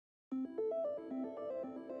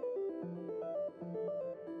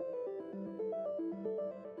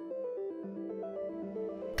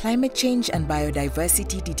Climate change and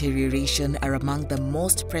biodiversity deterioration are among the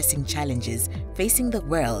most pressing challenges facing the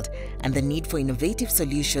world, and the need for innovative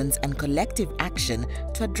solutions and collective action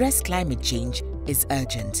to address climate change is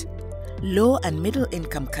urgent. Low and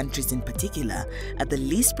middle-income countries in particular are the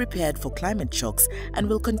least prepared for climate shocks and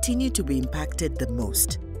will continue to be impacted the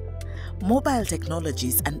most. Mobile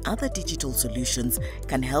technologies and other digital solutions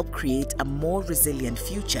can help create a more resilient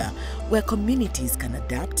future where communities can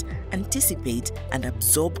adapt, anticipate, and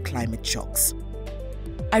absorb climate shocks.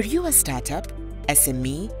 Are you a startup,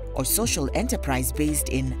 SME, or social enterprise based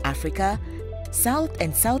in Africa, South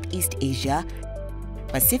and Southeast Asia,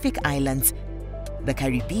 Pacific Islands, the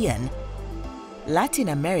Caribbean, Latin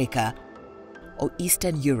America, or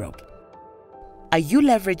Eastern Europe? Are you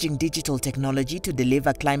leveraging digital technology to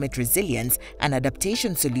deliver climate resilience and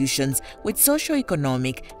adaptation solutions with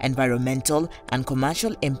socio-economic, environmental, and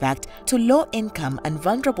commercial impact to low-income and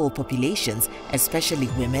vulnerable populations, especially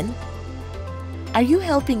women? Are you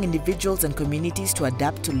helping individuals and communities to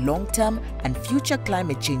adapt to long-term and future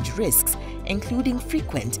climate change risks, including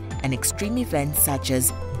frequent and extreme events such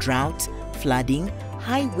as drought, flooding,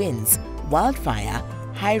 high winds, wildfire,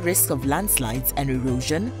 high risk of landslides and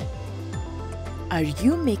erosion? Are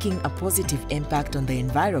you making a positive impact on the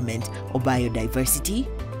environment or biodiversity?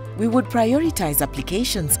 We would prioritize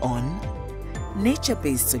applications on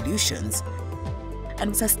nature-based solutions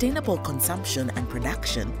and sustainable consumption and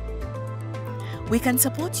production. We can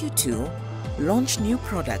support you to launch new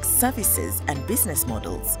products, services, and business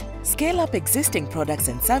models, scale up existing products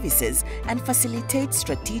and services, and facilitate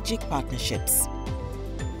strategic partnerships.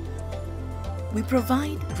 We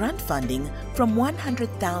provide grant funding from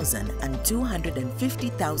 £100,000 and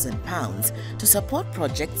 £250,000 to support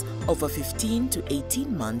projects over 15 to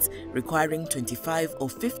 18 months requiring 25 or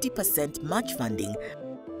 50% match funding,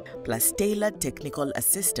 plus tailored technical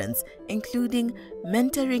assistance including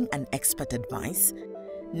mentoring and expert advice,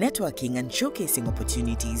 networking and showcasing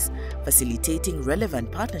opportunities, facilitating relevant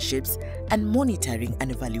partnerships, and monitoring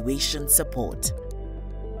and evaluation support.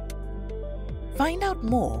 Find out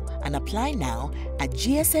more and apply now at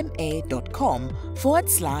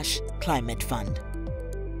gsma.com/Climate Fund.